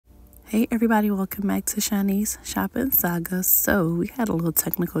Hey everybody, welcome back to Shanice Shopping Saga. So we had a little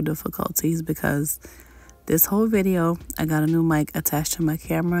technical difficulties because this whole video I got a new mic attached to my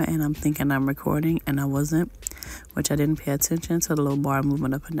camera and I'm thinking I'm recording and I wasn't, which I didn't pay attention to the little bar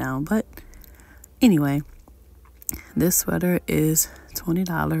moving up and down. But anyway, this sweater is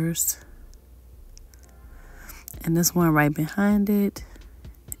 $20 and this one right behind it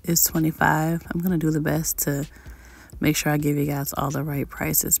is $25. I'm gonna do the best to make sure I give you guys all the right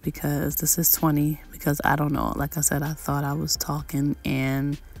prices because this is $20 because I don't know. Like I said, I thought I was talking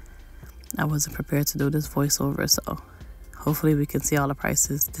and I wasn't prepared to do this voiceover. So hopefully we can see all the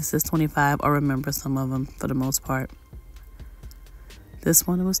prices. This is $25. I remember some of them for the most part. This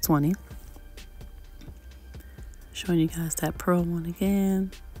one was $20. Showing you guys that pearl one again.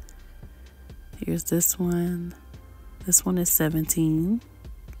 Here's this one. This one is $17.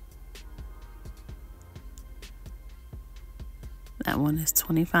 That one is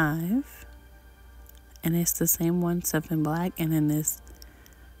 $25, and it's the same one, except in black. And then this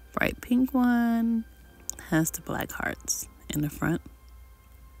bright pink one has the black hearts in the front.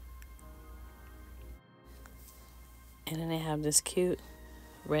 And then they have this cute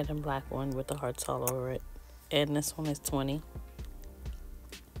red and black one with the hearts all over it. And this one is $20.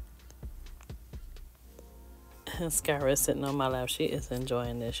 Skyra is sitting on my lap. She is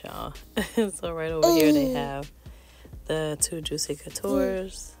enjoying this, y'all. So right over here they have the two Juicy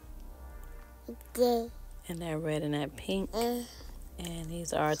Coutures, and that red and that pink, and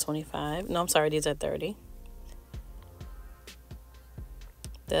these are $25. No, I'm sorry, these are $30.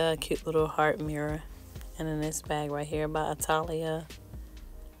 The cute little heart mirror, and then this bag right here by Italia.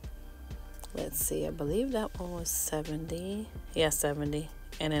 Let's see, I believe that one was $70. Yeah, $70.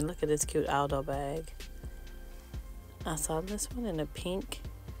 And then look at this cute Aldo bag. I saw this one in a pink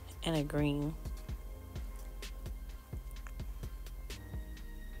and a green.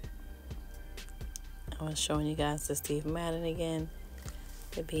 I was showing you guys the Steve Madden again.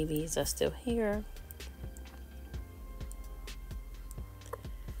 The BBs are still here.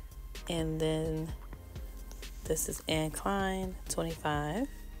 And then this is Anne Klein, $25.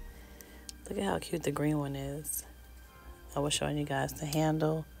 Look at how cute the green one is. I was showing you guys the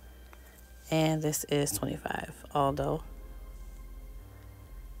handle. And this is $25. Although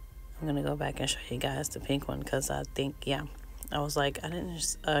I'm going to go back and show you guys the pink one because I think, yeah. I was like, I didn't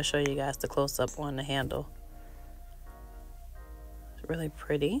show you guys the close-up on the handle. It's really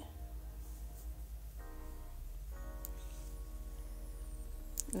pretty.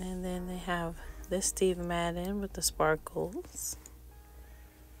 And then they have this Steve Madden with the sparkles.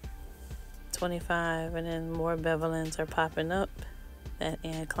 $25. And then more bevelins are popping up. That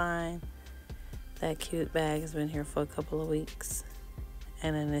Anne Klein. That cute bag has been here for a couple of weeks.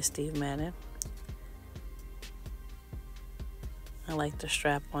 And then this Steve Madden. I like the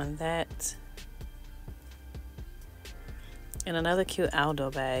strap on that. And another cute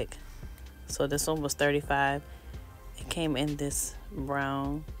Aldo bag. So this one was $35. It came in this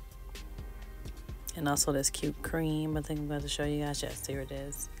brown. And also this cute cream. I think I'm going to show you guys. Yes, here it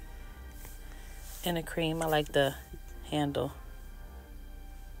is. And the cream. I like the handle.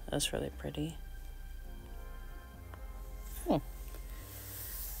 That's really pretty.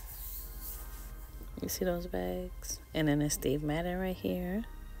 You see those bags? And then this Steve Madden right here.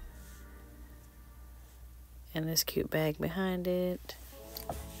 And this cute bag behind it.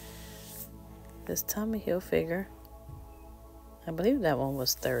 This Tommy Hilfiger. I believe that one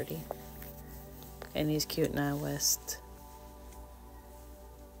was $30. And these cute Nine West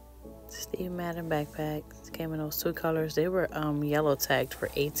Steve Madden backpacks. Came in those two colors. They were yellow tagged for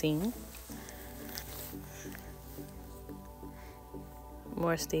 $18.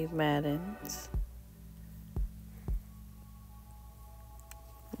 More Steve Maddens.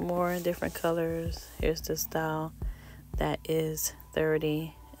 More different colors. Here's the style that is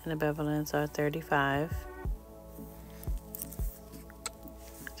 $30 and the bevelins are $35.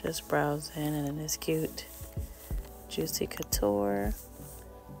 Just browsing, and then this cute Juicy Couture,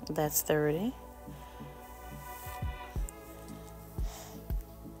 that's $30.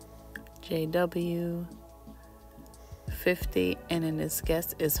 JW $50, and then this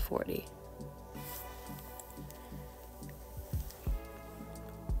Guess is $40.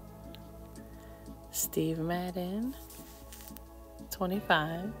 Steve Madden,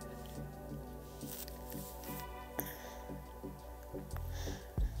 $25.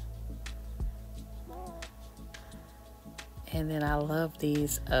 And then I love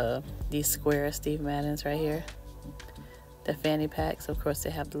these square Steve Maddens right here. The fanny packs, of course, they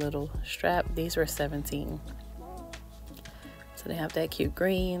have the little strap. These were $17. So they have that cute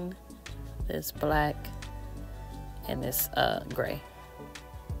green, this black, and this gray.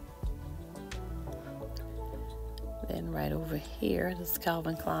 Then right over here, this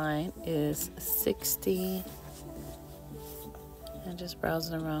Calvin Klein is $60. And just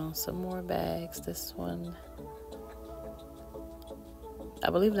browsing around, some more bags. This one, I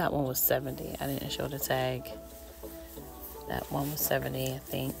believe that one was $70. I didn't show the tag. That one was $70, I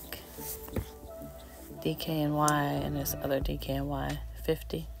think. DKNY and this other DKNY,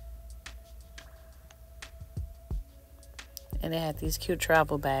 $50. And they had these cute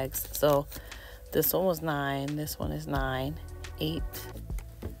travel bags. So this one was $9. This one is $9, $8.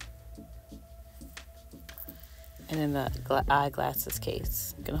 And then the eyeglasses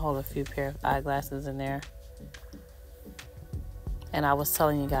case. You can hold a few pair of eyeglasses in there. And I was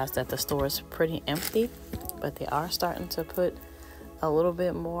telling you guys that the store is pretty empty, but they are starting to put a little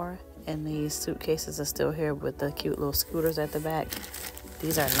bit more. And these suitcases are still here with the cute little scooters at the back.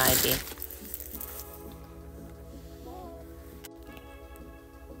 These are $90.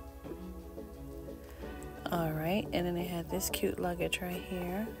 All right, and then they had this cute luggage right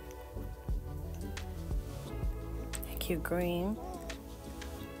here. Cute green.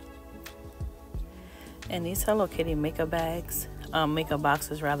 And these Hello Kitty makeup bags, makeup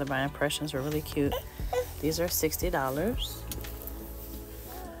boxes rather, by Impressions, are really cute. These are $60.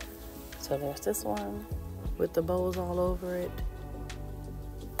 So there's this one with the bows all over it.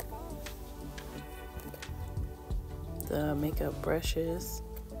 The makeup brushes.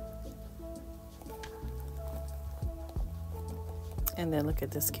 And then look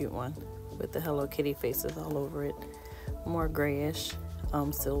at this cute one with the Hello Kitty faces all over it. More grayish,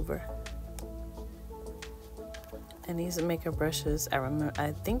 silver. And these makeup brushes,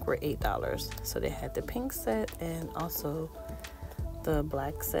 I think were $8. So they had the pink set and also the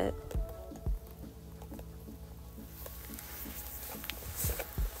black set.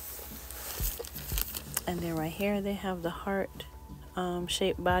 And then right here they have the heart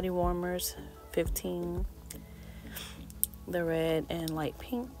shaped body warmers, $15. The red and light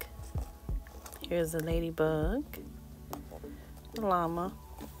pink. Here's the ladybug, the llama,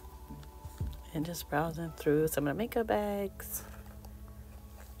 and just browsing through some of the makeup bags.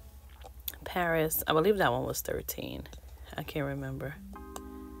 Paris, I believe that one was $13. I can't remember.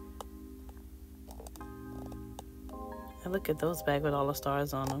 And look at those bags with all the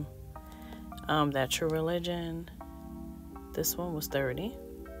stars on them. That True Religion, this one was $30.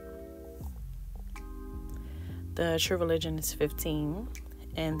 The True Religion is $15,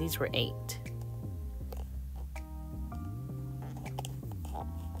 and these were $8.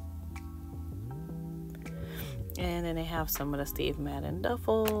 And then they have some of the Steve Madden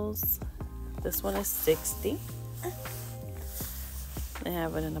duffels. This one is $60. They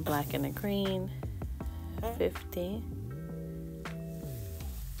have it in the black and the green, $50.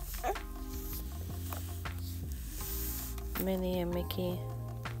 Minnie and Mickey.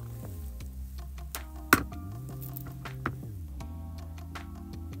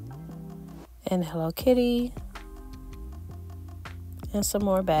 And Hello Kitty. And some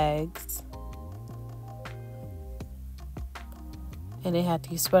more bags. And they had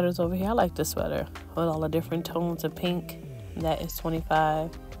these sweaters over here. I like this sweater with all the different tones of pink. That is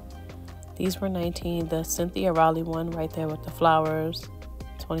 $25. These were $19. The Cynthia Rowley one right there with the flowers,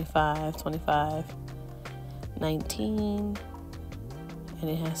 $25, $25, $19. And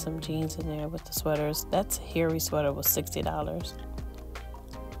it has some jeans in there with the sweaters. That hairy sweater was $60.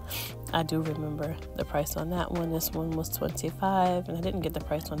 I do remember the price on that one. This one was $25, and I didn't get the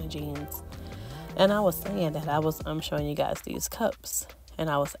price on the jeans. And I was saying that I'm showing you guys these cups, and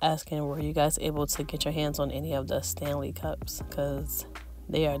I was asking, were you guys able to get your hands on any of the Stanley cups? Because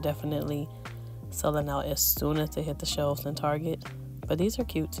they are definitely selling out as soon as they hit the shelves in Target. But these are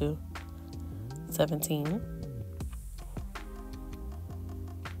cute too. $17.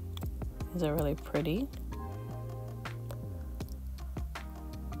 These are really pretty.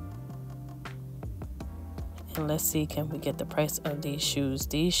 And let's see, can we get the price of these shoes?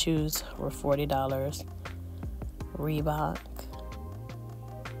 These shoes were $40. Reebok.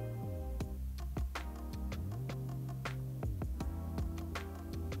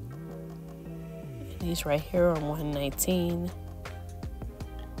 And these right here are $119.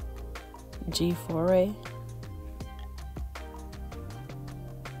 G4A.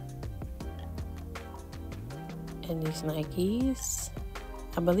 And these Nikes,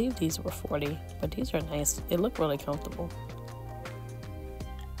 I believe these were $40, but these are nice. They look really comfortable.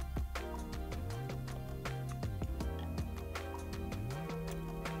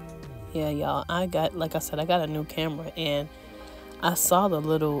 Yeah, y'all, like I said, I got a new camera, and I saw the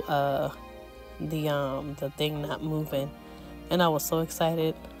little the thing not moving, and I was so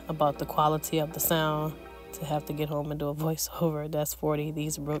excited about the quality of the sound to have to get home and do a voiceover. That's $40.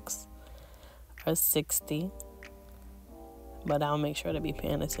 These Brooks are $60. but I'll make sure to be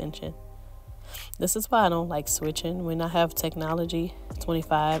paying attention. This is why I don't like switching. When I have technology,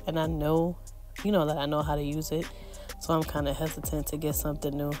 25, and I know, that I know how to use it, so I'm kind of hesitant to get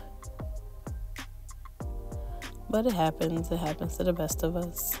something new. But it happens to the best of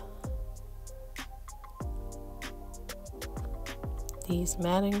us. These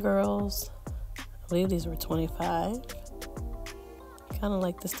Madden girls, I believe these were 25. Kind of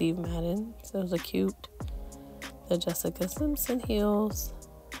like the Steve Madden. So those are cute. The Jessica Simpson heels.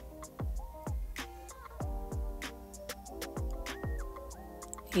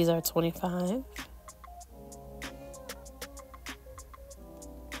 These are 25.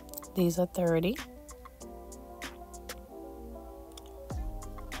 These are 30.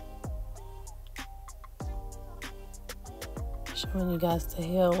 Showing you guys the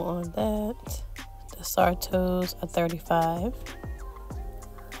heel on that. The Sartos are 35.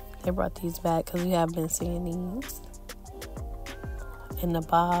 They brought these back because we have been seeing these. And the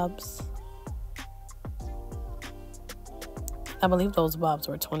bobs. I believe those bobs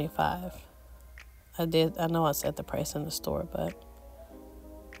were 25. I know I said the price in the store, but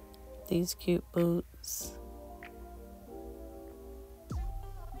these cute boots.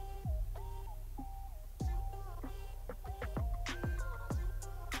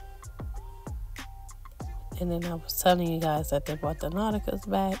 And then I was telling you guys that they brought the Nauticas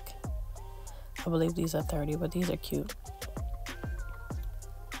back. I believe these are 30, but these are cute.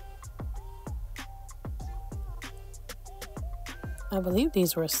 I believe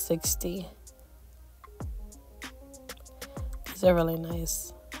these were 60. These are really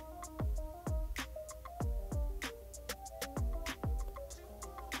nice.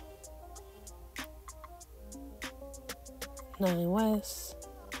 Nine West.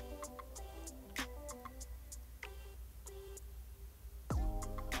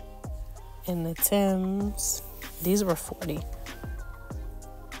 And the Tims, these were 40.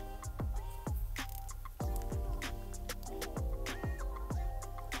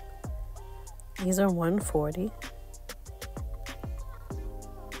 These are 140.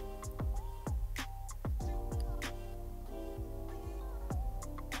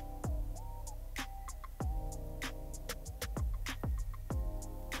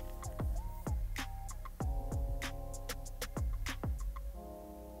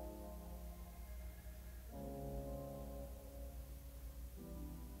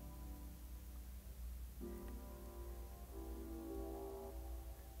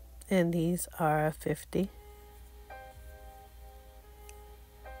 And these are 50.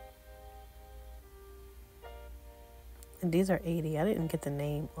 And these are 80. I didn't get the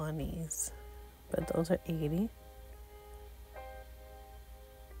name on these, but those are 80.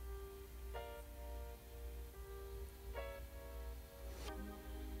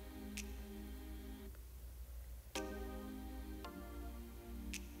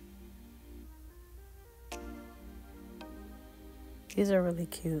 These are really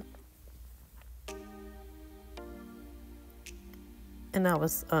cute. And I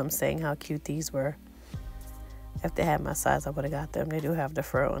was saying how cute these were. If they had my size, I would have got them. They do have the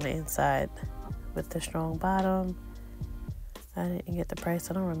fur on the inside with the strong bottom. I didn't get the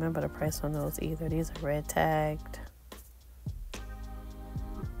price. I don't remember the price on those either. These are red tagged.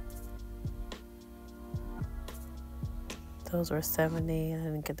 Those were 70. I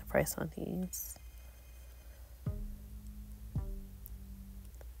didn't get the price on these.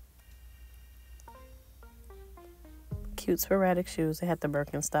 Cute sporadic shoes. They had the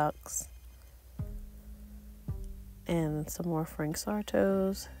Birkenstocks. And some more Frank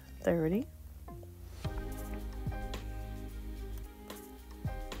Sartos, 30.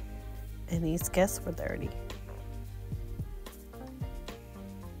 And these Guess were 30.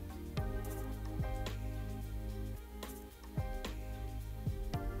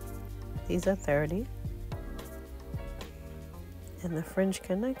 These are 30. And the Fringe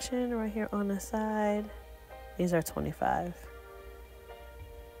Connection right here on the side. These are 25.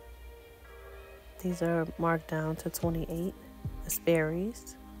 These are marked down to 28. The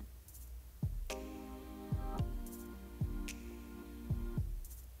Sperry's.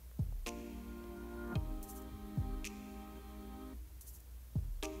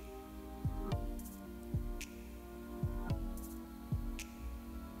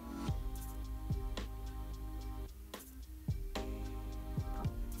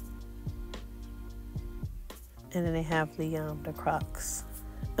 And then they have the Crocs.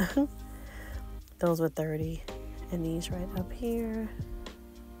 Those were 30. And these right up here.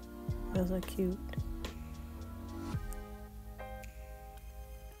 Those are cute.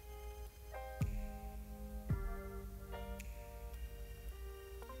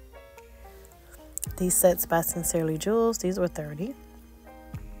 These sets by Sincerely Jewels, these were $30.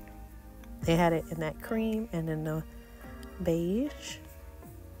 They had it in that cream and in the beige.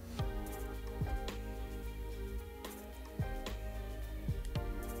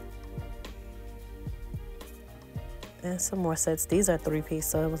 And some more sets. These are 3-piece,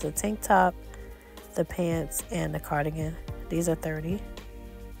 so it was a tank top, the pants, and the cardigan. These are $30.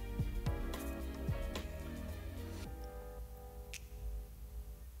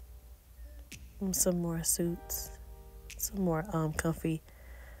 And some more suits, some more comfy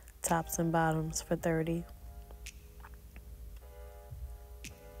tops and bottoms for $30.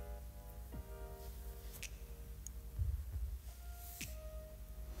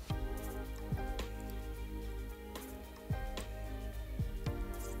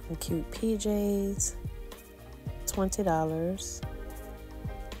 Some cute PJs, $20.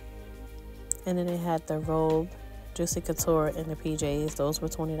 And then it had the robe, Juicy Couture, and the PJs. Those were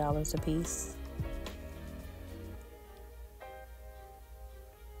 $20 a piece.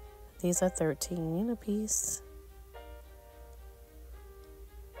 These are $13 a piece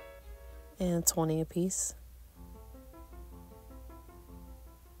and $20 a piece.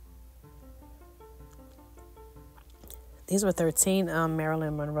 These were $13,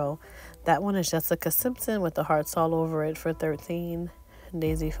 Marilyn Monroe. That one is Jessica Simpson with the hearts all over it for $13.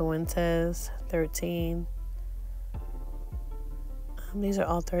 Daisy Fuentes, $13. These are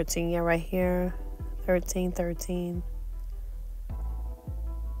all $13. Yeah, right here, $13.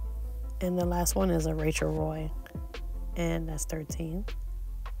 And the last one is a Rachel Roy, and that's $13.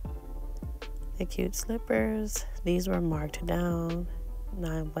 The cute slippers, these were marked down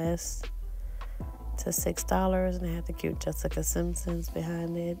 9 West to $6, and they had the cute Jessica Simpsons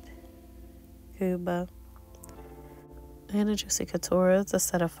behind it. Cuba. And the Juicy Couture is a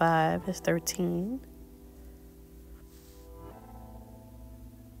set of 5, is $13.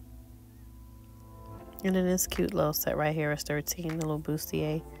 And then this cute little set right here is $13, the little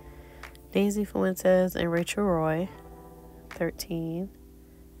bustier. Daisy Fuentes and Rachel Roy, $13.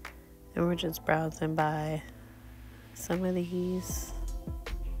 And we're just browsing by some of these.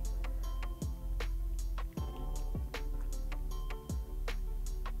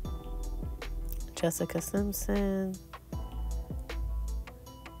 Jessica Simpson.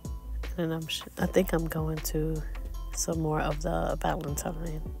 And I think I'm going to some more of the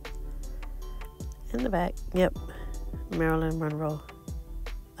Valentine. In the back, yep, Marilyn Monroe.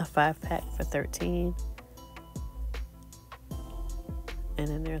 A 5-pack for $13. And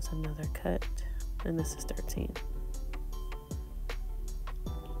then there's another cut, and this is $13.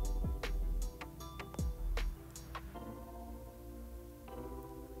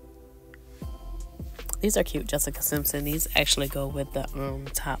 These are cute, Jessica Simpson. These actually go with the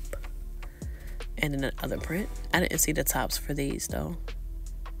top and then the other print. I didn't see the tops for these though.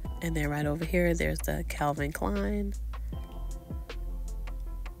 And then right over here, there's the Calvin Klein.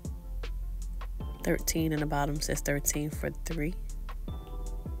 13, and the bottom says 13 for $3.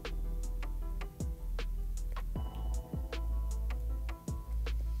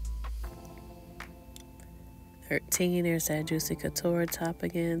 $13, there's that Juicy Couture top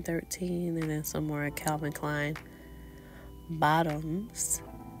again, $13, and then some more Calvin Klein bottoms.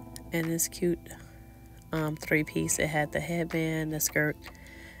 And this cute 3-piece. It had the headband, the skirt,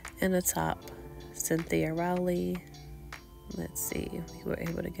 and the top. Cynthia Rowley. Let's see if we were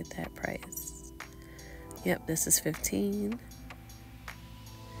able to get that price. Yep, this is $15.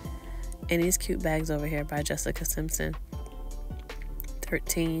 And these cute bags over here by Jessica Simpson,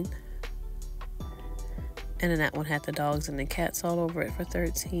 $13. And then that one had the dogs and the cats all over it for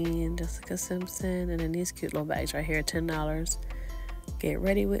 $13. Jessica Simpson. And then these cute little bags right here, $10. Get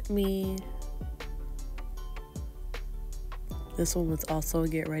Ready With Me. This one was also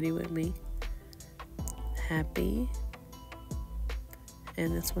Get Ready With Me. Happy.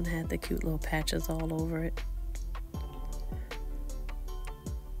 And this one had the cute little patches all over it.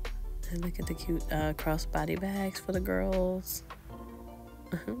 And look at the cute crossbody bags for the girls.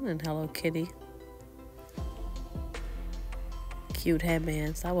 And Hello Kitty. Cute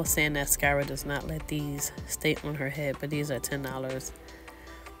headbands. I was saying that Skyra does not let these stay on her head, but these are $10.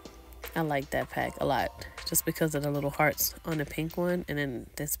 I like that pack a lot, just because of the little hearts on the pink one, and then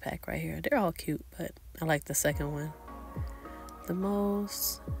this pack right here. They're all cute, but I like the second one the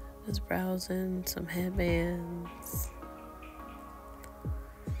most. Just browsing some headbands.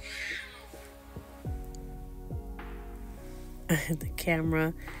 The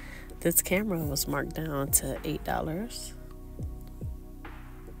camera. This camera was marked down to $8.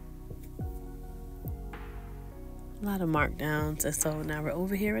 A lot of markdowns. And so now we're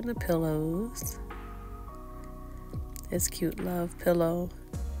over here in the pillows. This cute love pillow.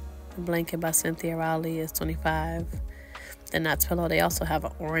 The blanket by Cynthia Rowley is $25. The Knots pillow, they also have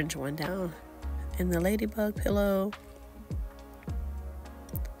an orange one down. And the ladybug pillow,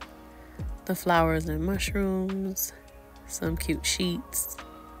 the flowers and mushrooms, some cute sheets.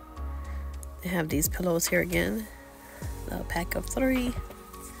 They have these pillows here again, a pack of 3.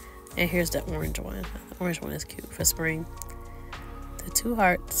 And here's the orange one. The orange one is cute for spring. The 2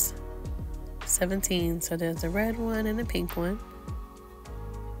 hearts, $17. So there's the red one and the pink one.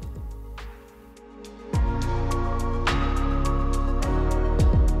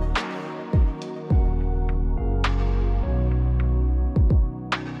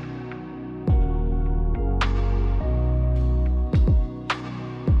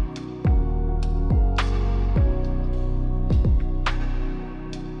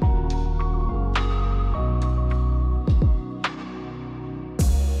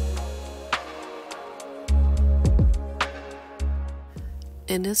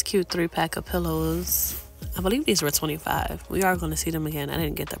 And this cute 3-pack of pillows, I believe these were $25. We are going to see them again. I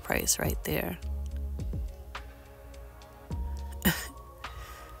didn't get the price right there.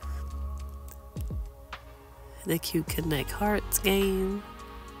 The cute Connect Hearts game.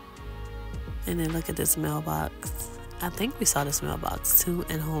 And then look at this mailbox. I think we saw this mailbox too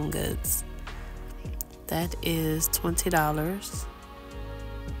in Homegoods. That is $20.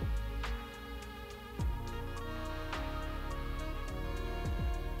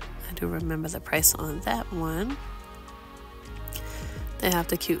 I do remember the price on that one. They have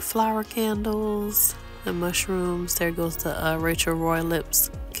the cute flower candles, the mushrooms. There goes the Rachel Roy Lips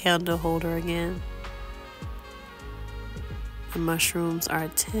candle holder again. The mushrooms are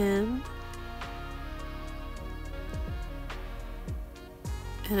 $10.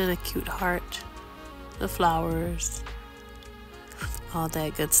 And then a cute heart, the flowers, all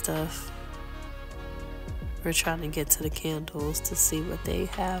that good stuff. We're trying to get to the candles to see what they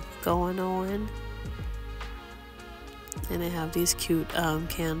have going on. And they have these cute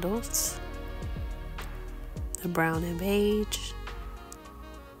candles, the brown and beige.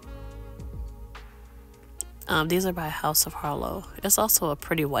 These are by House of Harlow. It's also a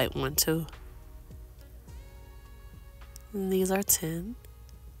pretty white one too. And these are $10.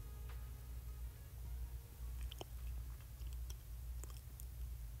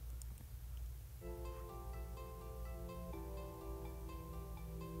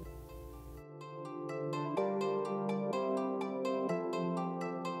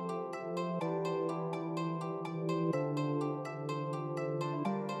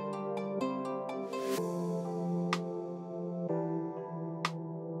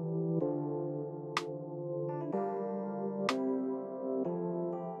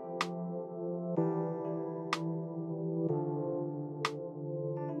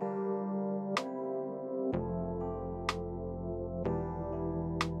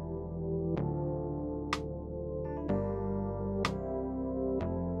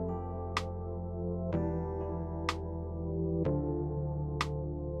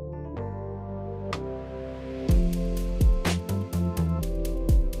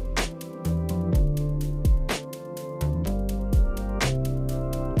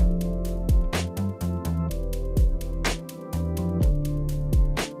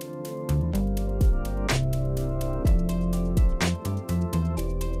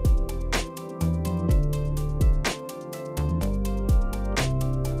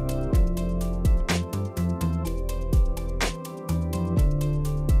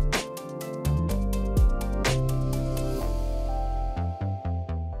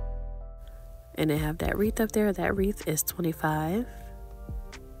 And they have that wreath up there. That wreath is $25.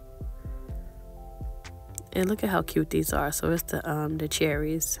 And look at how cute these are. So it's the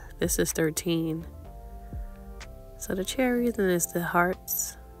cherries. This is $13. So the cherries, and it's the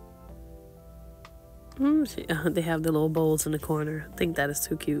hearts. They have the little bowls in the corner. I think that is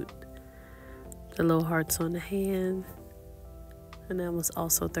too cute. The little hearts on the hand. And that was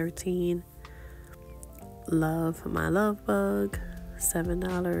also $13. Love, my love bug,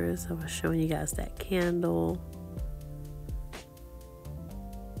 $7. I was showing you guys that candle.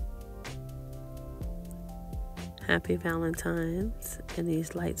 Happy Valentine's. And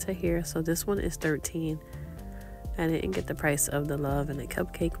these lights are here. So this one is $13. I didn't get the price of the love and the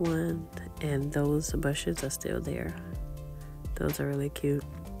cupcake one. And those bushes are still there. Those are really cute.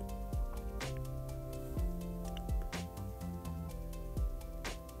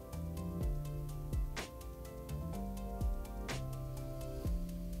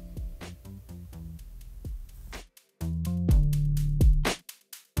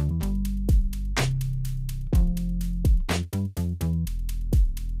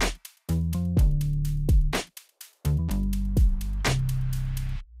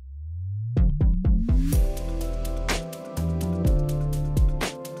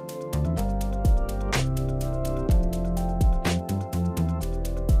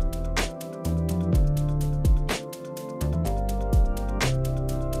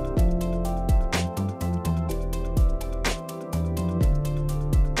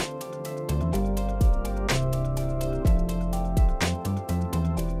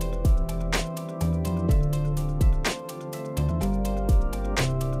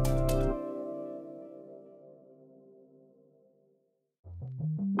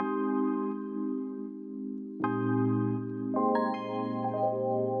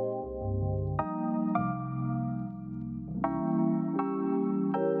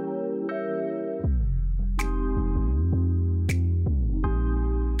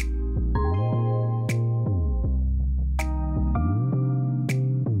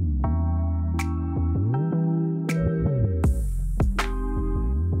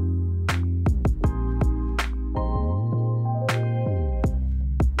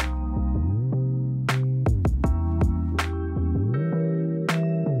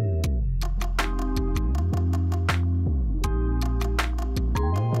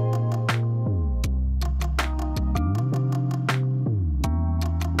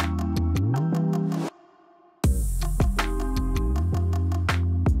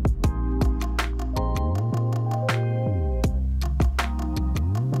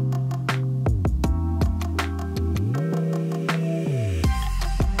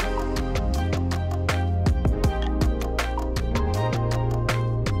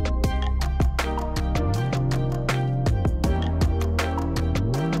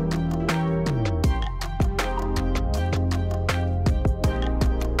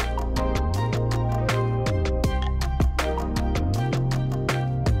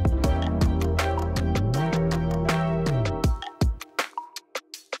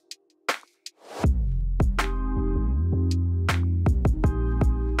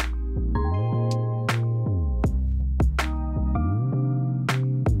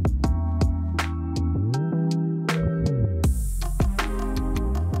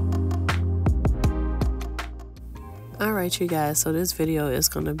 Alright, you guys, so this video is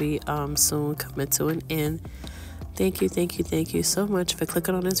going to be soon coming to an end. Thank you so much for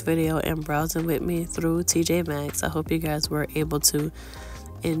clicking on this video and browsing with me through Tjmaxx. I hope you guys were able to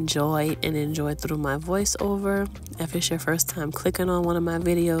enjoy through my voiceover. If it's your first time clicking on one of my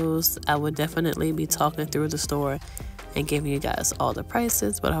videos, I would definitely be talking through the store and giving you guys all the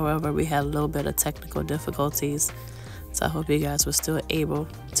prices, but however, we had a little bit of technical difficulties, so I hope you guys were still able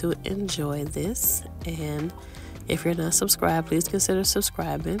to enjoy this. And if you're not subscribed, please consider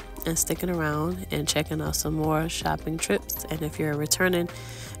subscribing and sticking around and checking out some more shopping trips. And if you're a returning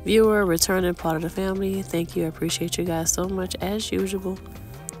viewer, returning part of the family, thank you. I appreciate you guys so much as usual.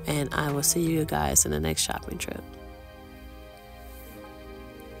 And I will see you guys in the next shopping trip.